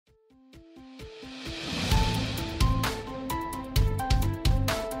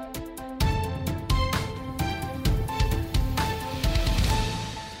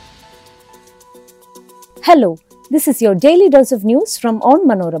Hello, this is your daily dose of news from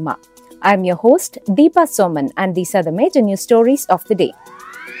Onmanorama. I am your host Deepa Soman and these are the major news stories of the day.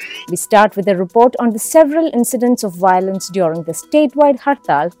 We start with a report on the several incidents of violence during the statewide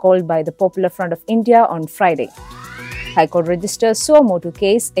Hartal called by the Popular Front of India on Friday. High Court registers suo motu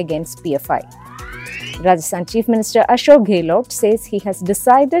case against PFI. Rajasthan Chief Minister Ashok Gehlot says he has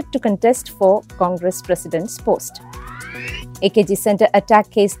decided to contest for Congress President's post. AKG Center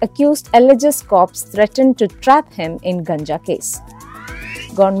attack case accused alleges cops threatened to trap him in Ganja case.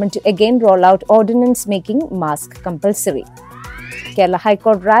 Government to again roll out ordinance making mask compulsory. Kerala High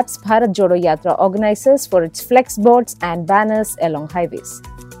Court wraps Bharat Jodo Yatra organizers for its flex boards and banners along highways.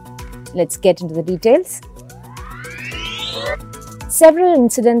 Let's get into the details. Several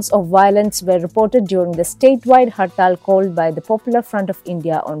incidents of violence were reported during the statewide Hartal called by the Popular Front of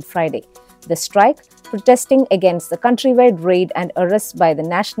India on Friday. The strike, protesting against the countrywide raid and arrest by the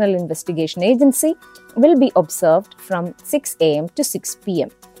National Investigation Agency, will be observed from 6 a.m. to 6 p.m.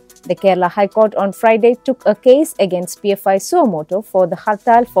 The Kerala High Court on Friday took a case against PFI suo motu for the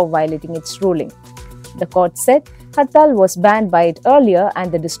Hartal for violating its ruling. The court said Hartal was banned by it earlier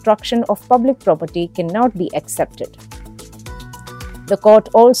and the destruction of public property cannot be accepted. The court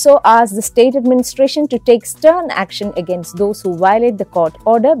also asked the state administration to take stern action against those who violate the court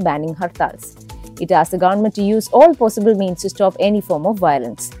order banning Hartals. It asked the government to use all possible means to stop any form of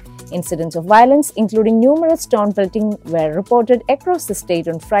violence. Incidents of violence, including numerous stone pelting, were reported across the state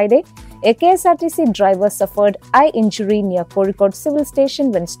on Friday. A KSRTC driver suffered eye injury near Kozhikode civil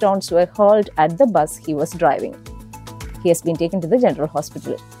station when stones were hurled at the bus he was driving. He has been taken to the general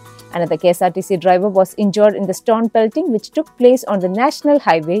hospital. Another KSRTC driver was injured in the stone pelting which took place on the national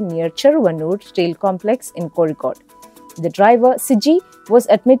highway near Cheruvanur Steel Complex in Kozhikode. The driver, Siji, was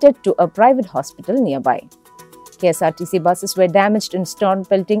admitted to a private hospital nearby. KSRTC buses were damaged in stone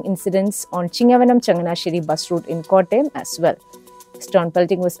pelting incidents on Chingavanam-Changanasheri bus route in Kottayam as well. Stone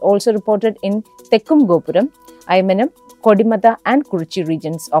pelting was also reported in Tekkum Gopuram, Aymanam, Kodimata and Kuruchi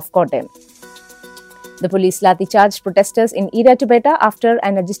regions of Kottayam. The police lathi-charged protesters in Iratupeta after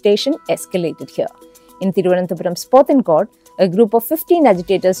an agitation escalated here. In Thiruvananthapuram's Pothencourt, a group of 15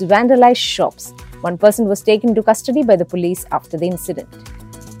 agitators vandalized shops. One person was taken to custody by the police after the incident.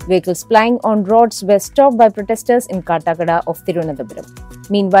 Vehicles plying on roads were stopped by protesters in Kattakada of Thiruvananthapuram.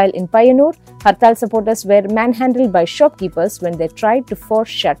 Meanwhile, in Payanur, Hartal supporters were manhandled by shopkeepers when they tried to force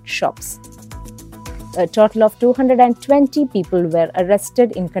shut shops. A total of 220 people were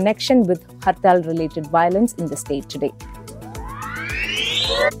arrested in connection with Hartal-related violence in the state today.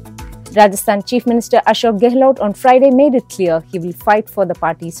 Rajasthan Chief Minister Ashok Gehlot on Friday made it clear he will fight for the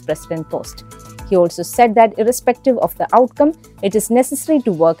party's president post. He also said that irrespective of the outcome, it is necessary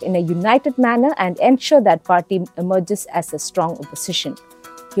to work in a united manner and ensure that party emerges as a strong opposition.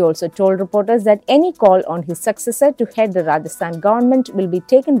 He also told reporters that any call on his successor to head the Rajasthan government will be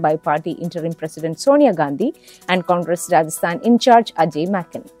taken by party interim president Sonia Gandhi and Congress Rajasthan in charge Ajay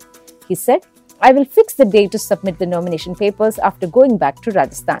Maken. He said, "I will fix the day to submit the nomination papers after going back to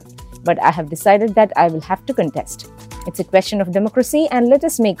Rajasthan. But I have decided that I will have to contest. It's a question of democracy and let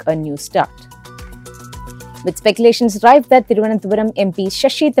us make a new start." With speculations rife that Thiruvananthapuram MP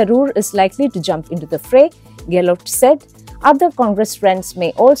Shashi Tharoor is likely to jump into the fray, Gehlot said, "Other Congress friends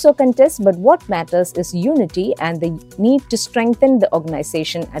may also contest, but what matters is unity and the need to strengthen the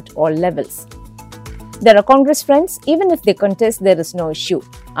organization at all levels. There are Congress friends, even if they contest, there is no issue.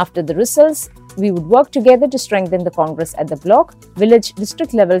 After the results, we would work together to strengthen the Congress at the block, village,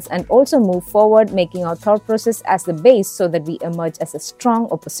 district levels and also move forward, making our thought process as the base so that we emerge as a strong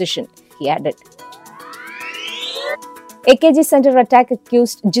opposition," he added. AKG Center attack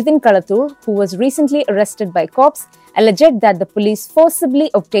accused Jitin Kalathur, who was recently arrested by cops, alleged that the police forcibly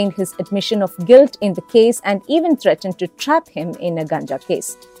obtained his admission of guilt in the case and even threatened to trap him in a Ganja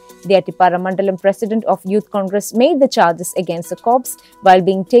case. The Attipara Mandalam president of Youth Congress made the charges against the cops while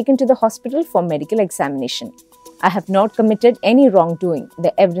being taken to the hospital for medical examination. "I have not committed any wrongdoing.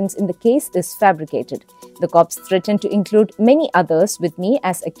 The evidence in the case is fabricated. The cops threatened to include many others with me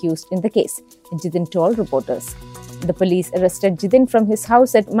as accused in the case," Jitin told reporters. The police arrested Jitin from his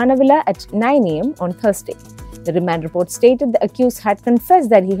house at Manavila at 9 a.m. on Thursday. The remand report stated the accused had confessed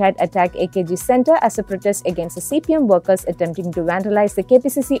that he had attacked AKG Center as a protest against the CPM workers attempting to vandalize the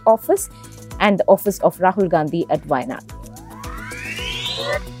KPCC office and the office of Rahul Gandhi at Wayanad.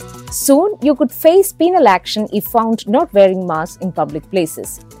 Soon, you could face penal action if found not wearing masks in public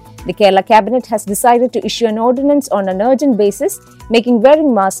places. The Kerala Cabinet has decided to issue an ordinance on an urgent basis, making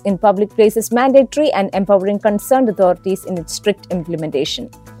wearing masks in public places mandatory and empowering concerned authorities in its strict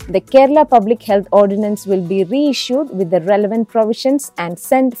implementation. The Kerala Public Health Ordinance will be reissued with the relevant provisions and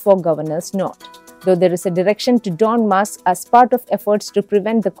sent for Governor's note. Though there is a direction to don masks as part of efforts to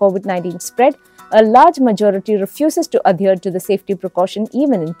prevent the COVID-19 spread, a large majority refuses to adhere to the safety precaution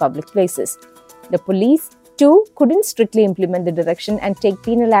even in public places. The police, too, couldn't strictly implement the direction and take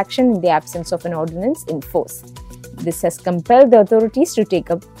penal action in the absence of an ordinance in force. This has compelled the authorities to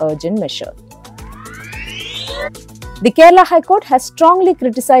take up urgent measures. The Kerala High Court has strongly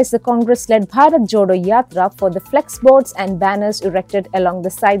criticized the Congress-led Bharat Jodo Yatra for the flex boards and banners erected along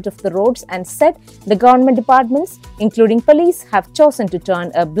the side of the roads and said the government departments, including police, have chosen to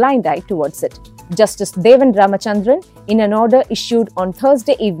turn a blind eye towards it. Justice Devan Ramachandran, in an order issued on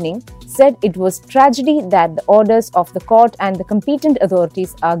Thursday evening, said it was tragedy that the orders of the court and the competent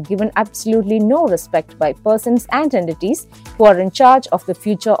authorities are given absolutely no respect by persons and entities who are in charge of the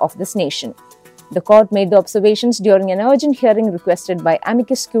future of this nation. The court made the observations during an urgent hearing requested by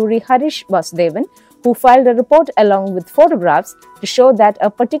amicus curiae Harish Vasudevan, who filed a report along with photographs to show that a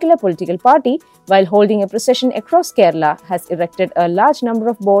particular political party, while holding a procession across Kerala, has erected a large number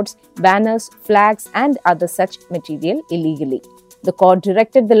of boards, banners, flags and other such material illegally. The court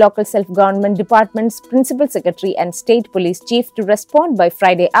directed the local self-government department's principal secretary and state police chief to respond by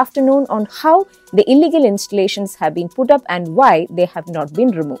Friday afternoon on how the illegal installations have been put up and why they have not been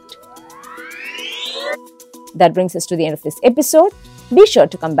removed. That brings us to the end of this episode. Be sure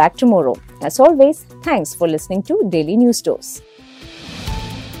to come back tomorrow. As always, thanks for listening to Daily News Dose.